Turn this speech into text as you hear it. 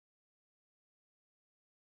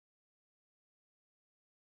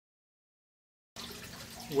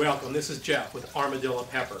Welcome, this is Jeff with Armadillo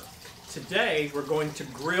Pepper. Today we're going to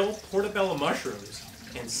grill portobello mushrooms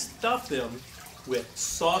and stuff them with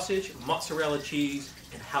sausage, mozzarella cheese,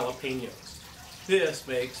 and jalapenos. This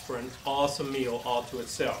makes for an awesome meal all to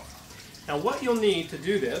itself. Now what you'll need to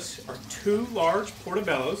do this are 2 large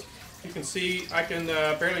portobellos. You can see I can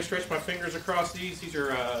barely stretch my fingers across these. These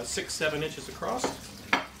are 6-7 inches across.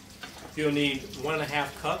 You'll need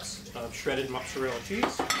 1.5 cups of shredded mozzarella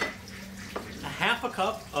cheese, 1/2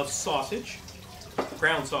 cup of sausage,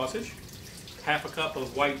 ground sausage, 1/2 cup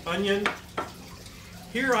of white onion.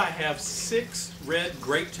 Here I have 6 red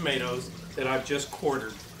grape tomatoes that I've just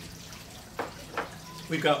quartered.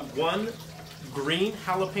 We've got 1 green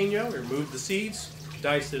jalapeno, removed the seeds,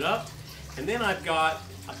 diced it up, and then I've got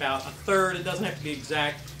about 1/3, it doesn't have to be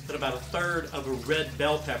exact, but about 1/3 of a red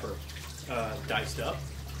bell pepper diced up,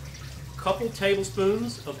 a couple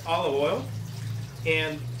tablespoons of olive oil,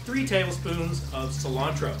 and 3 tablespoons of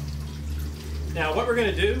cilantro. Now what we're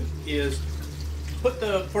going to do is put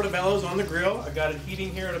the portobellos on the grill. I've got it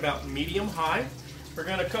heating here at about medium high. We're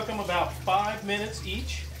going to cook them about 5 minutes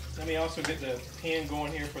each. Let me also get the pan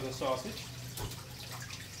going here for the sausage.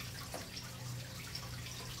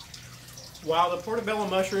 While the portobello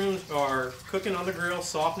mushrooms are cooking on the grill,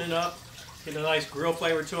 softening up, getting a nice grill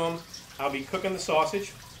flavor to them, I'll be cooking the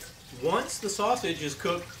sausage. Once the sausage is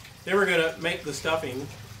cooked, then we're going to make the stuffing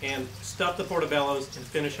and stuff the portobellos and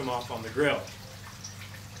finish them off on the grill.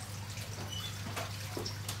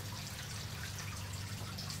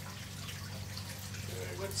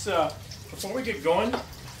 Okay, before we get going,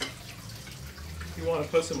 you want to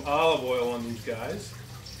put some olive oil on these guys.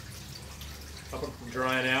 Help them from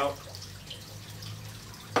drying out.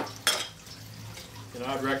 And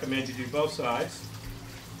I'd recommend you do both sides.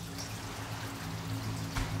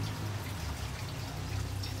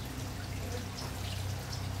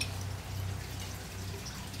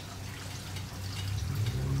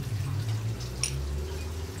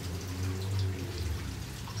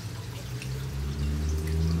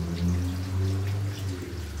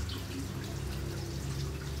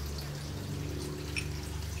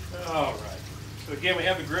 All right, so again we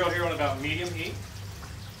have the grill here on about medium heat.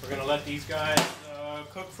 We're going to let these guys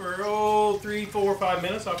cook for 3, 4, 5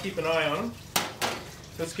 minutes. I'll keep an eye on them.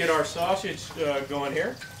 Let's get our sausage going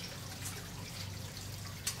here.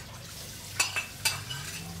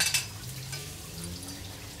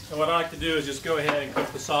 And what I like to do is just go ahead and cook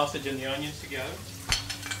the sausage and the onions together.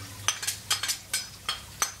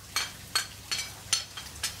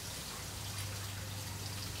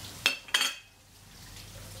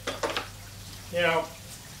 Now, what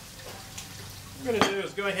we're going to do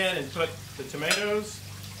is go ahead and put the tomatoes,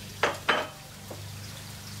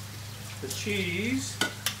 the cheese,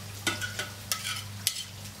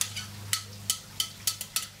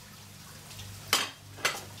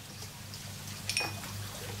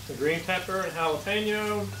 the green pepper and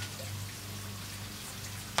jalapeno.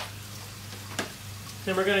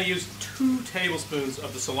 Then we're going to use 2 tablespoons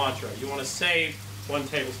of the cilantro. You want to save 1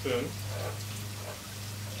 tablespoon.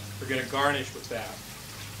 We're going to garnish with that.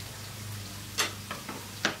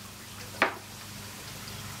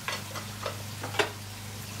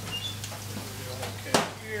 Okay,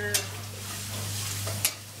 here.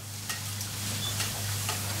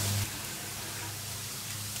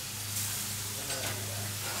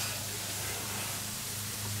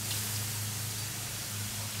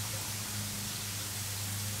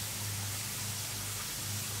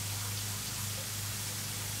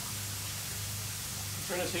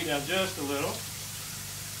 Turn this heat down just a little.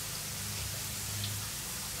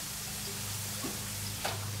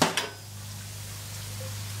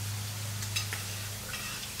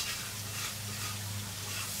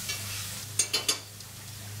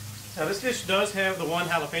 Now this dish does have the 1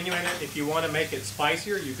 jalapeno in it. If you want to make it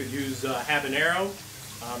spicier, you could use habanero.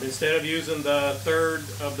 Instead of using the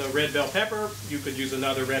 1/3 of the red bell pepper, you could use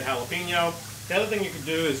another red jalapeno. The other thing you could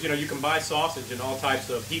do is, you can buy sausage in all types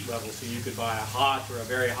of heat levels. So you could buy a hot or a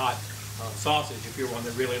very hot sausage if you're one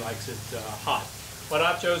that really likes it hot. What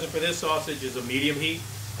I've chosen for this sausage is a medium heat.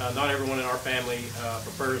 Not everyone in our family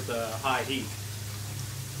prefers the high heat.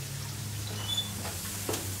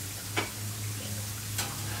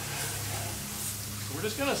 So we're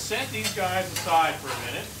just going to set these guys aside for a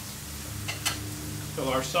minute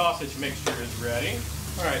until our sausage mixture is ready.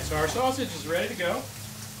 All right, so our sausage is ready to go.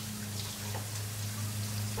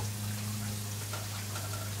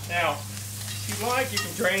 Now, if you like, you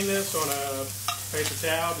can drain this on a paper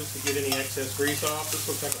towel just to get any excess grease off. This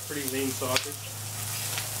looks like a pretty lean sausage,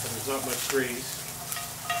 but there's not much grease.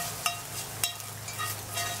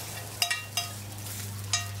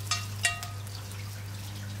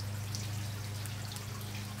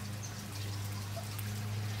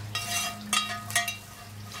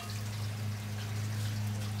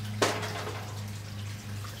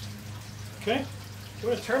 Okay, I'm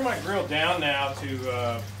going to turn my grill down now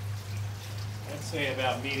to, let's say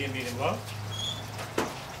about medium low.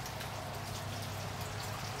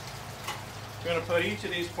 I'm going to put each of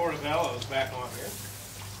these portobellos back on here.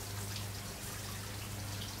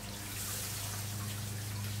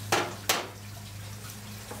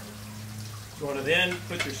 You want to then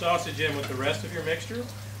put your sausage in with the rest of your mixture.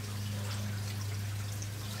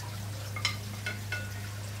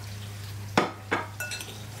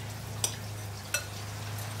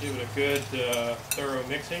 Give it a good thorough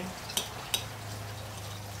mixing.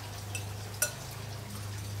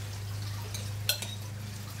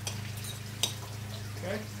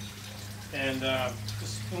 Okay, and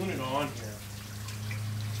just spoon it on here.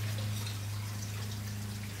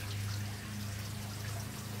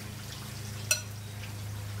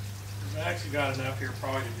 I've actually got enough here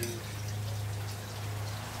probably to do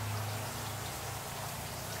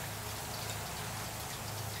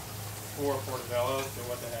 4 portobellos, so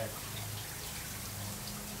what the heck.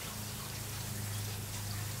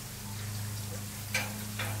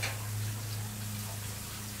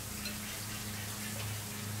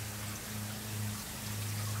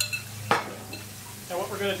 Now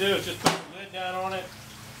what we're going to do is just put the lid down on it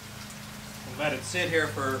and let it sit here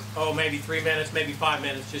for, oh, maybe 3 minutes, maybe 5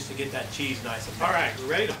 minutes, just to get that cheese nice and all right,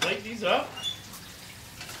 we're ready to plate these up.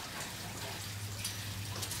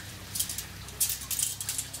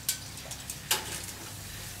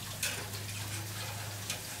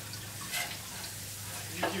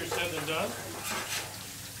 Easier said than done.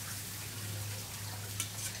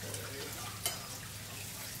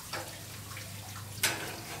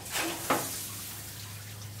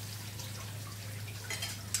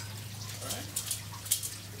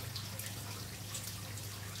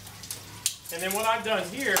 And then what I've done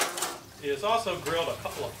here is also grilled a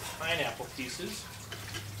couple of pineapple pieces,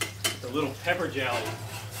 the little pepper jelly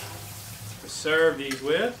to serve these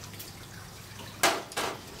with.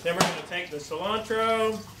 Then we're going to take the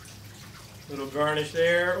cilantro, little garnish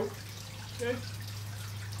there. Oh, okay.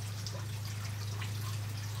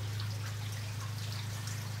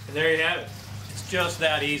 And there you have it. It's just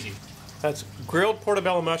that easy. That's grilled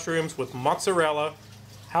portobello mushrooms with mozzarella,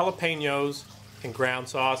 jalapenos, and ground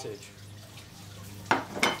sausage.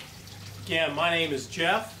 Again, my name is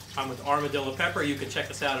Jeff. I'm with Armadillo Pepper. You can check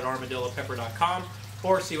us out at armadillopepper.com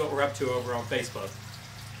or see what we're up to over on Facebook.